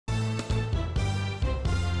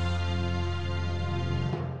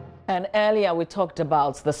And earlier we talked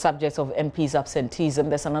about the subject of MPs absenteeism.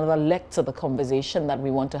 There's another leg to the conversation that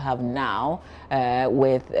we want to have now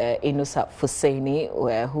with Inusa Fuseni,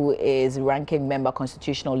 who is ranking member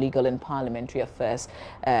Constitutional, Legal and Parliamentary Affairs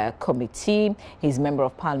Committee. He's member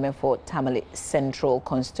of Parliament for Tamale Central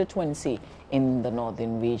Constituency in the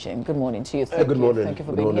Northern Region. Good morning to you. Good morning. Thank you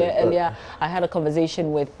for being here. Earlier, I had a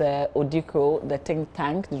conversation with Odiko, the think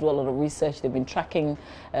tank. They do a lot of research. They've been tracking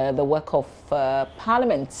the work of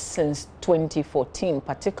Parliament since 2014,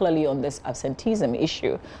 particularly on this absenteeism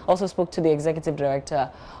issue. Also spoke to the Executive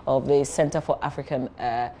Director of the Center for African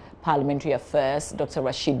Parliamentary Affairs, Dr.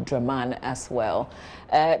 Rashid Draman, as well.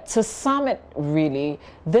 To sum it, really,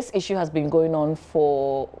 this issue has been going on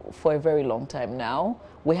for a very long time now.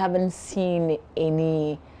 We haven't seen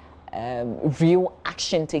any real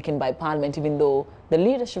action taken by Parliament, even though the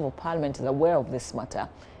leadership of Parliament is aware of this matter.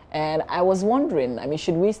 And I was wondering, I mean,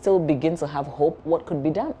 should we still begin to have hope? What could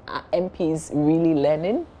be done? Are MPs really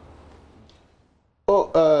learning?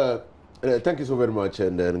 Thank you so very much,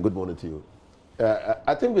 and good morning to you.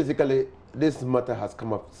 I think basically this matter has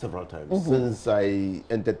come up several times since I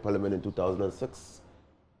entered Parliament in 2006.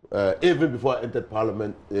 Even before I entered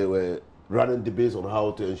Parliament, they were running debates on how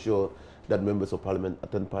to ensure that members of Parliament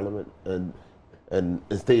attend Parliament and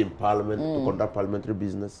stay in Parliament to conduct parliamentary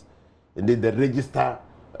business. Indeed, the register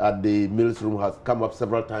at the Mills Room has come up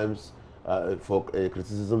several times for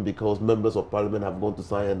criticism because members of Parliament have gone to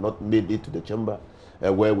sign and not made it to the chamber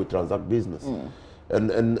where we transact business.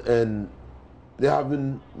 And there have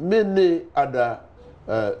been many other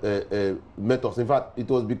methods. In fact, it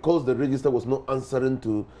was because the register was not answering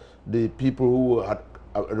to the people who had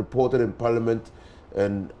reported in Parliament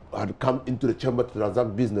and had come into the chamber to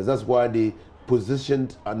transact business. That's why they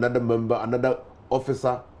positioned another member, another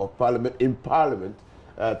officer of Parliament in Parliament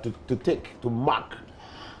to mark,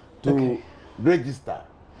 register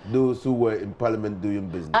those who were in Parliament doing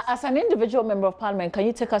business. As an individual member of Parliament, can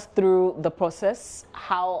you take us through the process?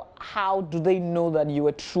 How do they know that you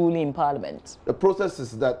were truly in Parliament? The process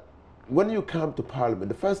is that when you come to Parliament,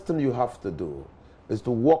 the first thing you have to do is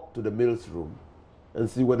to walk to the Mills Room and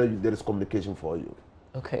see whether there is communication for you.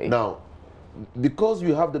 Okay. Now, because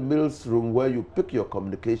you have the Mills Room where you pick your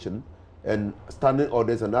communication and standing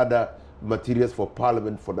orders and other materials for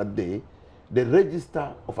Parliament for that day, the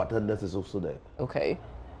register of attendance is also there. Okay.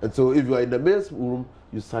 And so if you are in the Mills Room,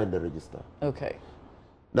 you sign the register. Okay.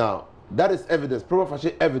 Now, that is evidence, prima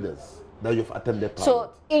facie evidence that you've attended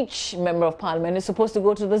Parliament. So each member of Parliament is supposed to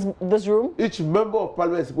go to this room? Each member of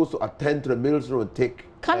Parliament is supposed to attend to the Mills Room and take...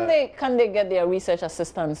 Can they get their research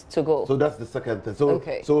assistants to go? So that's the second thing.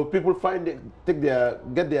 So people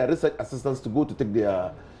get their research assistants to go to take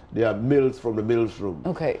their meals from the Mills Room.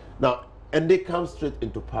 Okay. Now, and they come straight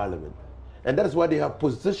into Parliament. And that is why they have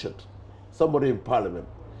positioned somebody in Parliament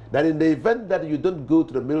that in the event that you don't go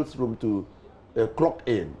to the Mills Room to clock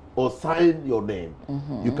in or sign your name,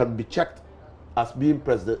 you can be checked as being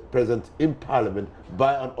present in Parliament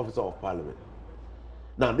by an officer of Parliament.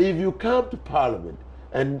 Now, if you come to Parliament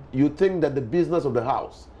and you think that the business of the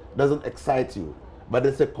House doesn't excite you, but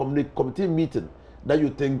there's a committee meeting that you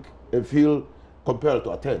think and feel compelled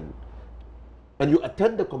to attend, and you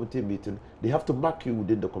attend the committee meeting, they have to mark you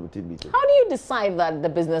within the committee meeting. How do you decide that the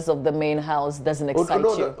business of the main house doesn't excite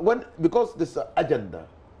you? Because there's an agenda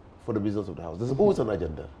for the business of the House. There's always an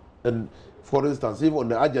agenda. And for instance, if on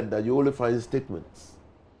the agenda you only find statements,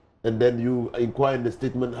 and then you inquire and the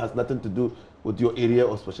statement has nothing to do with your area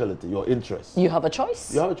or specialty, your interest. You have a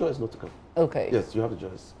choice? You have a choice not to come. Okay. Yes, you have a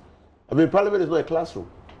choice. I mean, Parliament is not a classroom.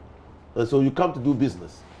 And so you come to do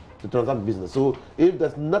business, to transact business. So if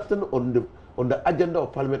there's nothing on the agenda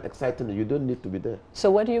of Parliament exciting you, you don't need to be there.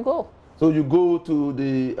 So where do you go? So you go to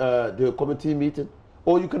the committee meeting,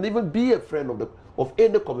 or you can even be a friend of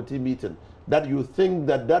any committee meeting that you think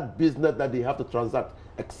that business that they have to transact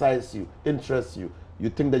excites you, interests you, you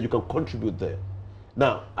think that you can contribute there.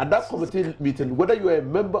 Now, at that committee meeting, whether you are a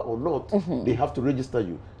member or not, they have to register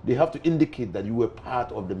you. They have to indicate that you were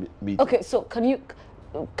part of the meeting. Okay, so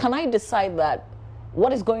can I decide that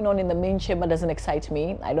what is going on in the main chamber doesn't excite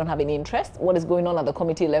me? I don't have any interest. What is going on at the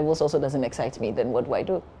committee levels also doesn't excite me. Then what do I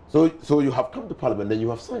do? So you have come to Parliament, then you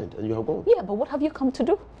have signed, and you have gone. Yeah, but what have you come to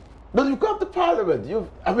do? No, you come to Parliament.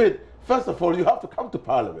 First of all, you have to come to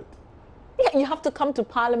Parliament. Yeah, you have to come to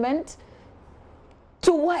Parliament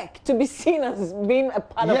to work, to be seen as being a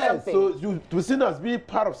part of something. Yes, so to be seen as being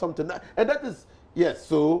part of something. And that is, yes,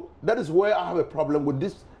 so that is where I have a problem with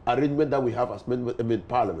this arrangement that we have as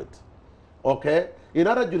Parliament. Okay? In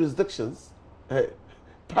other jurisdictions,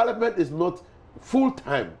 Parliament is not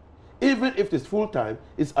full-time. Even if it's full-time,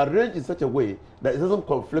 it's arranged in such a way that it doesn't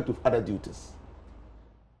conflict with other duties.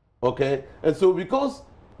 Okay? And so because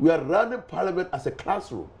we are running Parliament as a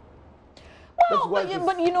classroom, well,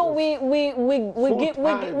 but you know, we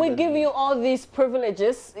give you all these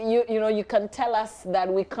privileges. You know, you can tell us that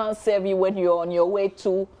we can't serve you when you're on your way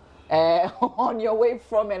to, on your way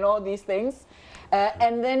from, and all these things,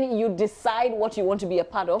 and then you decide what you want to be a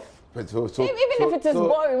part of. Even if it is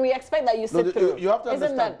boring, we expect that you sit through. You have to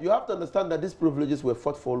understand. You have to understand that these privileges were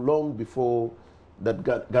fought for long before that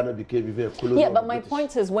Ghana became even a colony. Yeah, but my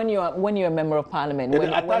point is, when you're a member of parliament,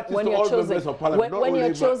 when you're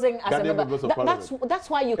chosen as a member, that's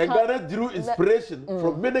why you can't. And Ghana drew inspiration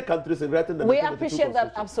from many countries in writing the We appreciate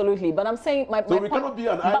that absolutely, but I'm saying we cannot be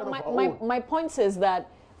an island of our own. My point is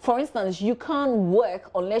that, for instance, you can't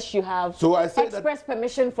work unless you have express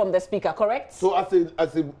permission from the speaker, correct? So as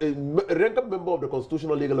a ranking member of the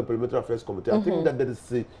Constitutional, Legal and Parliamentary Affairs Committee, I think that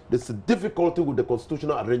there's a difficulty with the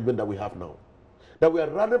constitutional arrangement that we have now. That we are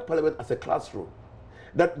running Parliament as a classroom.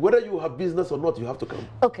 That whether you have business or not, you have to come.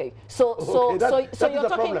 Okay, so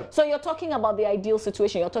you're talking about the ideal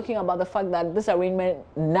situation. You're talking about the fact that this arrangement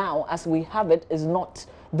now, as we have it, is not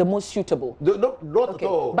the most suitable. Not at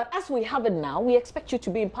all. But as we have it now, we expect you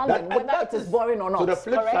to be in Parliament, whether it is boring or not. So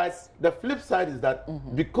the flip side is that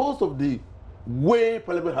because of the way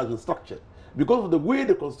Parliament has been structured, because of the way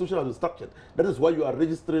the Constitution has been structured, that is why you are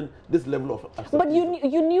registering this level of absenteeism. But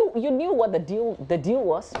you knew what the deal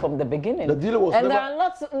was from the beginning. The deal was, and there are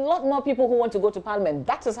a lot more people who want to go to Parliament.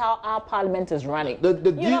 That is how our Parliament is running. You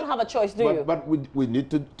don't have a choice, do you? But we need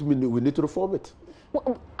to reform it.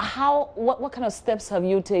 What kind of steps have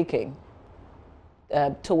you taken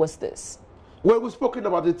towards this? Well, we've spoken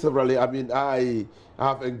about it severally. I mean, I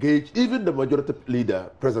have engaged even the majority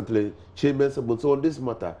leader presently, Chairman Sabunso, on this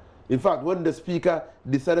matter. In fact, when the Speaker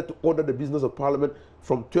decided to order the business of Parliament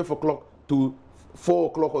from 12 o'clock to 4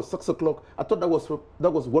 o'clock or 6 o'clock, I thought that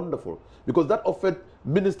was wonderful, because that offered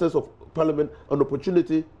ministers of Parliament an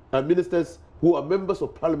opportunity, and ministers who are members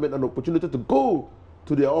of Parliament an opportunity to go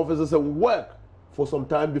to their offices and work for some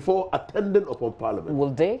time before attending upon Parliament.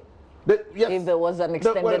 Will they? Yes. If there was an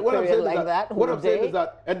extended period like that, what I'm saying is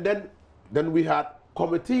that, and then we had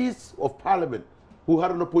committees of Parliament who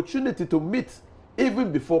had an opportunity to meet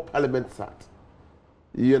even before Parliament sat.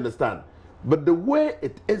 You understand? But the way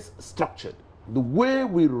it is structured, the way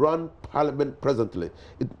we run Parliament presently,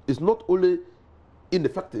 it is not only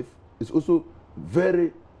ineffective, it's also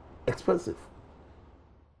very expensive.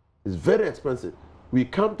 It's very expensive. We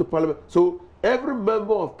come to Parliament, so every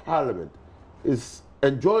member of Parliament is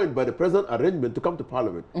enjoined by the present arrangement to come to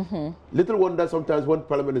Parliament. Little wonder sometimes when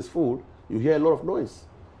Parliament is full, you hear a lot of noise.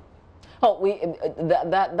 Oh,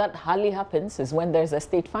 that hardly happens is when there's a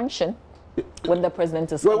state function, when the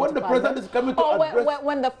president is when the president is coming to address,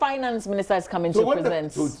 when the finance minister is coming to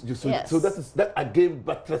present. So that again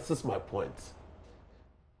buttresses my point.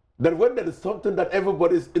 That when there is something that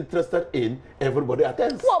everybody is interested in, everybody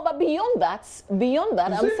attends. Well, but beyond that,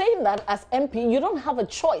 I'm saying that as MP, you don't have a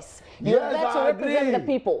choice. You're there to represent the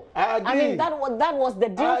people. I agree. I mean, that was the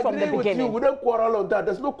deal from the beginning. We don't quarrel on that.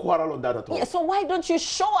 There's no quarrel on that at all. Yeah, so why don't you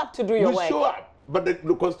show up to do your work? We show up. But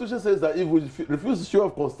the Constitution says that if we refuse to show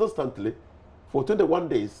up consistently for 21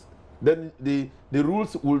 days, then the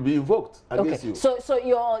rules will be invoked against you. So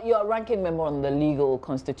you're a ranking member on the Legal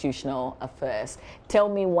Constitutional Affairs. Tell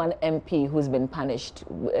me one MP who's been punished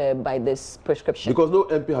by this prescription. Because no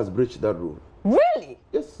MP has breached that rule. Really?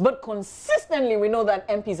 Yes. But consistently, we know that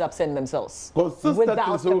MPs absent themselves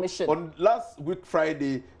without permission. On last week,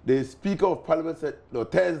 Friday, the Speaker of Parliament said, no,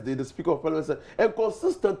 Thursday, the Speaker of Parliament said, and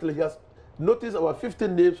consistently he has noticed about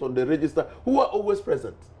 15 names on the register who are always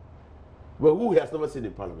present, but who he has never seen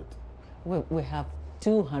in Parliament. We have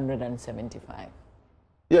 275.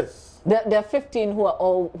 Yes. There are 15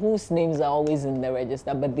 whose names are always in the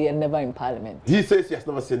register, but they are never in Parliament. He says he has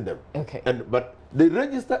never seen them. Okay. But the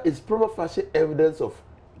register is prima facie evidence of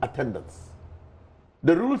attendance.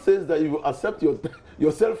 The rule says that you accept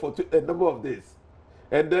yourself for a number of days,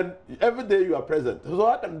 and then every day you are present. So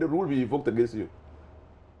how can the rule be invoked against you?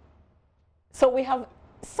 So we have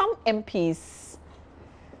some MPs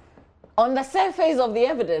on the surface of the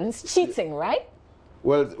evidence cheating, right?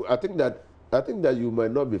 Well, I think that you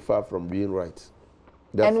might not be far from being right.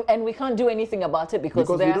 And we can't do anything about it because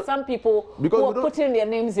there are some people who are putting their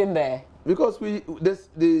names in there. Because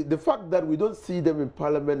the fact that we don't see them in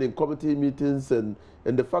Parliament, in committee meetings, and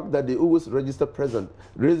the fact that they always register present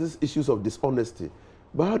raises issues of dishonesty.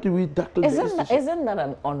 But how do we tackle this issue? Isn't that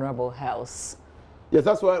an honourable house? Yes,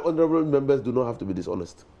 that's why honourable members do not have to be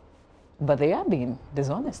dishonest. But they are being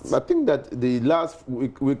dishonest. I think that the last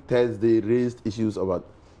week Thursday raised issues about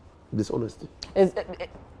dishonesty.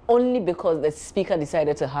 Only because the Speaker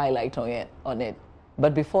decided to highlight on it.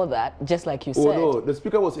 But before that, just like you Oh said... no, the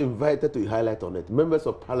Speaker was invited to highlight on it. Members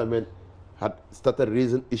of Parliament had started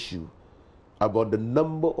raising issue about the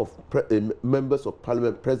number of members of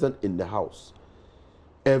Parliament present in the House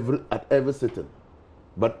at every sitting.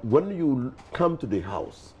 But when you come to the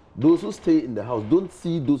House, those who stay in the House don't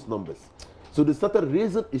see those numbers. So they started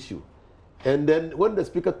raising issue. And then when the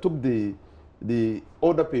Speaker took the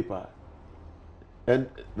order paper and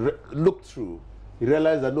looked through, he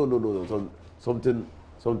realized that no, something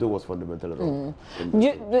was fundamentally wrong.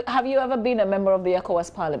 Have you ever been a member of the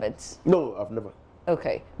ECOWAS Parliament? No, I've never.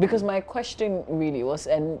 Okay, because my question really was,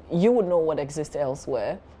 and you would know what exists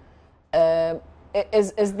elsewhere,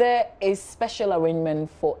 is there a special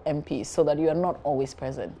arrangement for MPs so that you are not always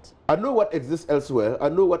present? I know what exists elsewhere. I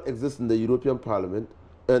know what exists in the European Parliament,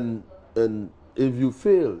 and if you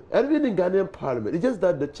fail, and even in Ghanaian Parliament, it's just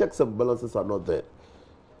that the checks and balances are not there.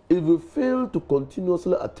 If you fail to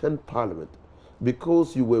continuously attend Parliament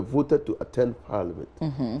because you were voted to attend Parliament,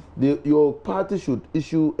 your party should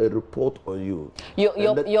issue a report on you.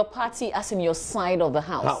 Your party, as in your side of the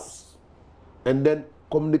House? And then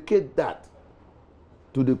communicate that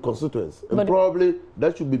to the constituents. And probably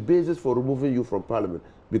that should be basis for removing you from Parliament,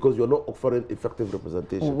 because you're not offering effective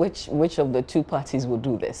representation. Which of the two parties will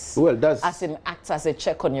do this? Well, that's... As in act as a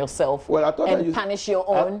check on yourself, well, I thought and punish your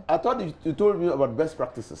own? I thought you told me about best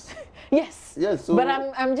practices. Yes. Yes. So, but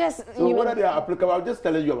I'm just... So whether they are applicable, I'm just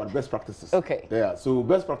telling you about best practices. Okay. Yeah, so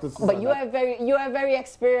best practices... But you are a very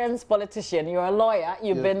experienced politician. You're a lawyer.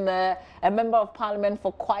 You've been a member of Parliament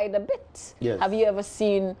for quite a bit. Yes. Have you ever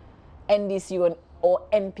seen NDC or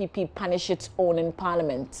NPP punish its own in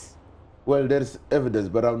Parliament? Well, there's evidence,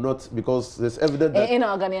 but I'm not, because there's evidence that... In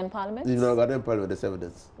our Ghanaian Parliament? In our Ghanaian Parliament, there's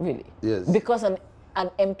evidence. Really? Yes. Because an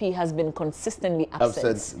MP has been consistently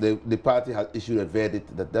absent. The party has issued a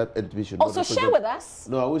verdict that MP should also not share with us.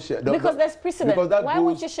 No, I will share. Because there's precedent. Why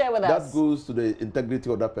won't you share with us? That goes to the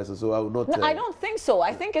integrity of that person, so I will not... No, I don't think so.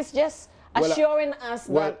 I think it's just... assuring us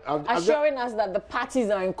that the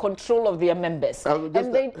parties are in control of their members,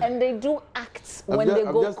 and they do act when they go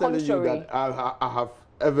contrary. I'm just telling you that I have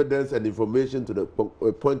evidence and information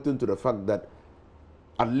pointing to the fact that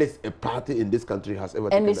at least a party in this country has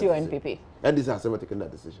ever taken that decision. NDC or NPP? NDC has ever taken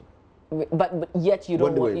that decision. But yet you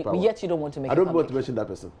don't want to make it. I don't want to mention that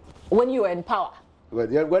person. When you were in power? When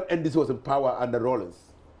NDC was in power under Rawlings.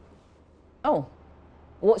 Oh,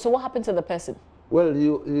 so what happened to the person? Well,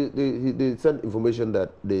 they sent information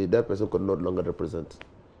that that person could not longer represent.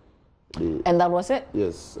 And that was it?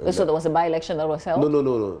 Yes. So there was a by-election that was held?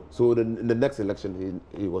 No. So in the next election,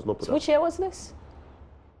 he was not put up. Which year was this?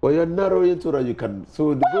 Well, you're narrowing so that you can...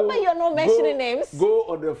 but you're not mentioning names. Go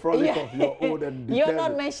on the front of your own and You're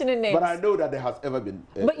not mentioning names. But I know that there has ever been...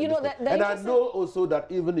 but you know that... And I know also that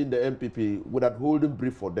even in the MPP, without holding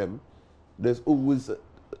brief for them, there's always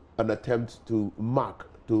an attempt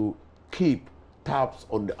to keep tabs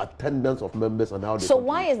on the attendance of members and how they... So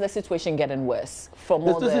why is the situation getting worse?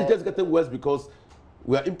 The situation is just getting worse because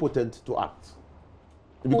we are impotent to act.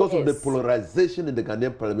 Because of the polarization in the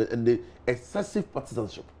Ghanaian Parliament and the excessive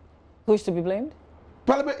partisanship. Who is to be blamed?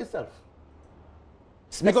 Parliament itself.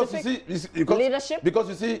 Specific leadership? Because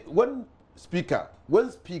you see, when Speaker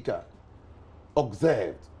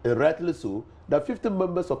observed, and rightly so, that 15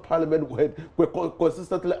 members of Parliament were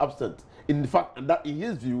consistently absent. In fact, that in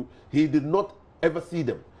his view, he did not ever see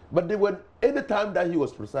them. But any time that he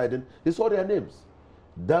was presiding, he saw their names.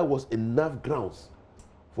 That was enough grounds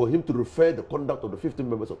for him to refer the conduct of the 15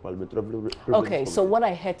 members of Parliament to the Okay, so what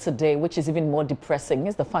I heard today, which is even more depressing,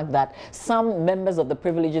 is the fact that some members of the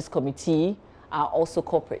Privileges Committee are also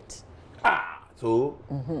corporate. So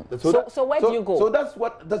where do you go? So that's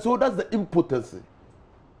the impotency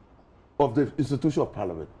of the institution of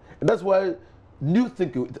Parliament. And that's why new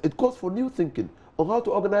thinking, it calls for new thinking on how to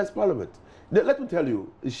organize Parliament. Now, let me tell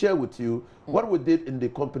you, share with you what we did in the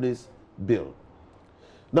Companies Bill.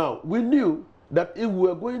 Now, we knew that if we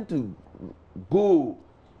were going to go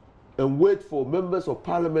and wait for members of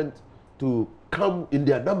Parliament to come in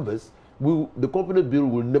their numbers, the Company Bill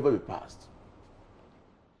will never be passed.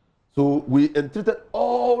 So we entreated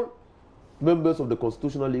all members of the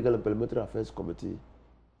Constitutional, Legal and Parliamentary Affairs Committee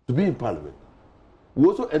to be in Parliament. We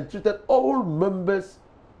also entreated all members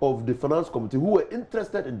of the Finance Committee who were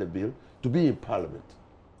interested in the bill to be in Parliament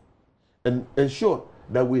and ensure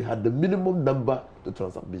that we had the minimum number to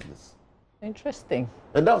transact business. Interesting.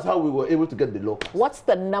 And that's how we were able to get the law passed. What's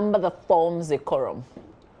the number that forms a quorum?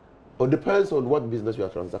 It depends on what business you are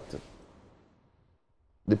transacting.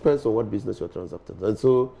 Depends on what business you are transacting. And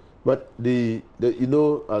so, but you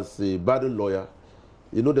know, as a burden lawyer,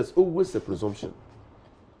 you know, there's always a presumption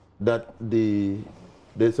that the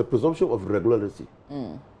there's a presumption of regularity.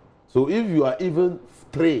 So if you are even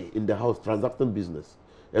three in the house transacting business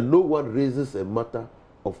and no one raises a matter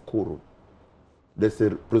of quorum, there's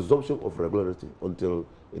a presumption of regularity until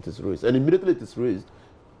it is raised. And immediately it is raised,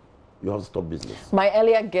 you have to stop business. My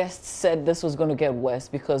earlier guest said this was going to get worse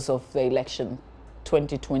because of the election.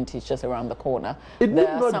 2020 is just around the corner. There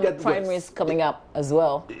are some primaries coming up as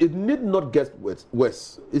well. It need not get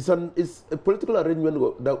worse. It's a political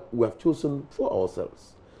arrangement that we have chosen for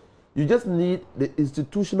ourselves. You just need the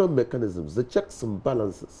institutional mechanisms, the checks and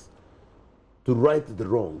balances, to right the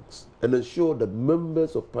wrongs and ensure that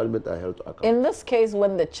members of parliament are held to account. In this case,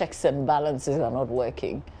 when the checks and balances are not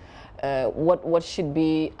working, what should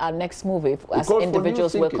be our next move? If as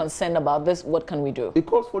individuals we're concerned about this, what can we do? It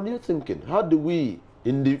calls for new thinking. How do we,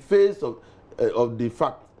 in the face of the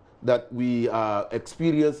fact that we are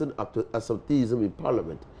experiencing absenteeism in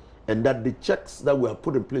parliament and that the checks that we have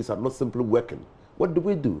put in place are not simply working, what do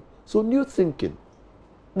we do? So new thinking.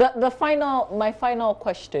 My final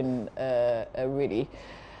question, really,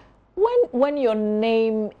 when your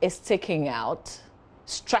name is taken out,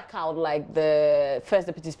 struck out like the first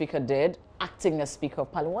Deputy Speaker did, acting as Speaker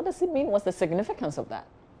of Parliament, what does it mean? What's the significance of that?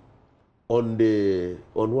 On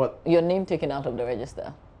what? Your name taken out of the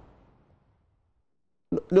register.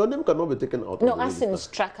 No, your name cannot be taken out of the register. No, as in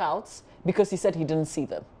struck out, because he said he didn't see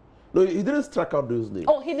them. No, he didn't strike out those names.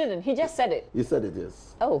 Oh, he didn't. He just said it. He said it,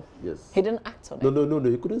 yes. Oh. Yes. He didn't act on it. No.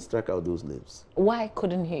 He couldn't strike out those names. Why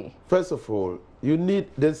couldn't he? First of all,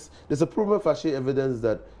 there's a prima facie evidence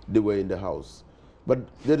that they were in the house. But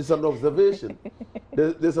there is an observation.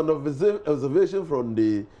 there's an observation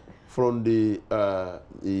from the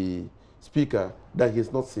speaker that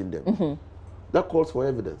he's not seen them. That calls for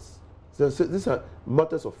evidence. So these are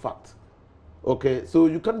matters of fact. Okay, so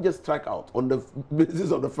you can't just strike out on the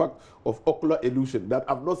basis of the fact of ocular illusion that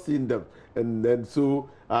I've not seen them, and so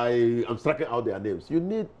I am striking out their names. You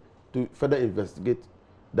need to further investigate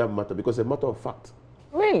that matter because it's a matter of fact.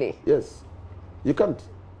 Really? Yes, you can't.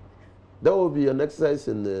 That will be an exercise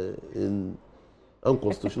in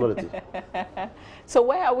unconstitutionality. So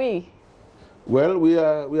where are we? Well, we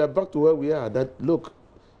are back to where we are. That look,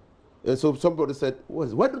 and so somebody said,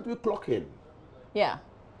 "Why don't we clock in?" Yeah.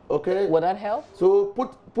 Okay. Would that help? So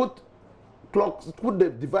put clocks, put the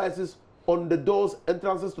devices on the doors,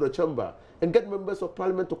 entrances to the chamber, and get members of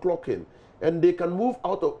parliament to clock in, and they can move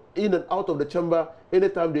in and out of the chamber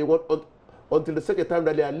anytime they want until the second time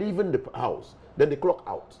that they are leaving the house. Then they clock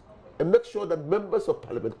out, and make sure that members of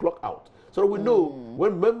parliament clock out, so that we know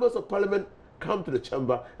when members of parliament come to the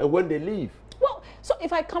chamber and when they leave. Well, so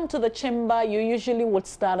if I come to the chamber, you usually would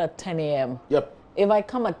start at 10 a.m. Yep. If I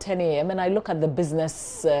come at 10 a.m. and I look at the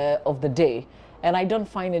business of the day and I don't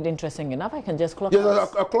find it interesting enough, I can just clock out.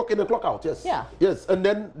 Yes, a clock in and clock out, yes. Yeah. Yes, and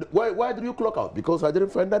then why did you clock out? Because I didn't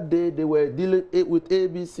find that day they were dealing with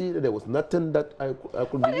ABC, and there was nothing that I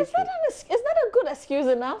could But is that a good excuse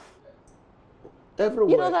enough?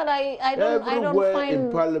 Everywhere. You know that I don't find...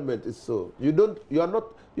 in parliament is so.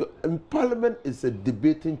 In parliament is a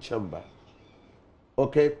debating chamber.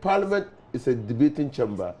 Okay, parliament is a debating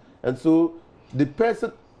chamber. And so the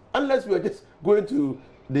person, unless we are just going to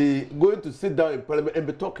sit down in parliament and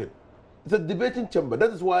be talking, it's a debating chamber.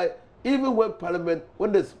 That is why even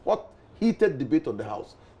when there's hot, heated debate on the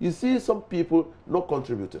house, you see some people not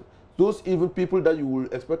contributing. Those even people that you will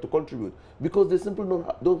expect to contribute because they simply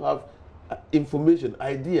don't have information,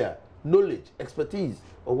 idea, knowledge, expertise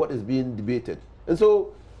on what is being debated. And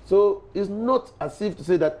so it's not as if to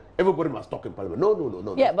say that everybody must talk in parliament.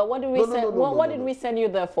 No. Yeah, but what did we send you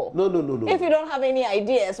there for? No. If you don't have any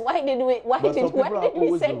ideas, why did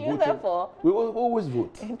we send you there for? We will always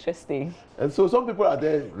vote. Interesting. And so some people are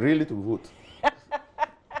there really to vote.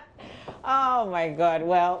 Oh my God.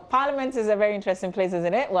 Well, Parliament is a very interesting place,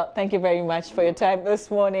 isn't it? Well, thank you very much for your time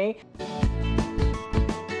this morning.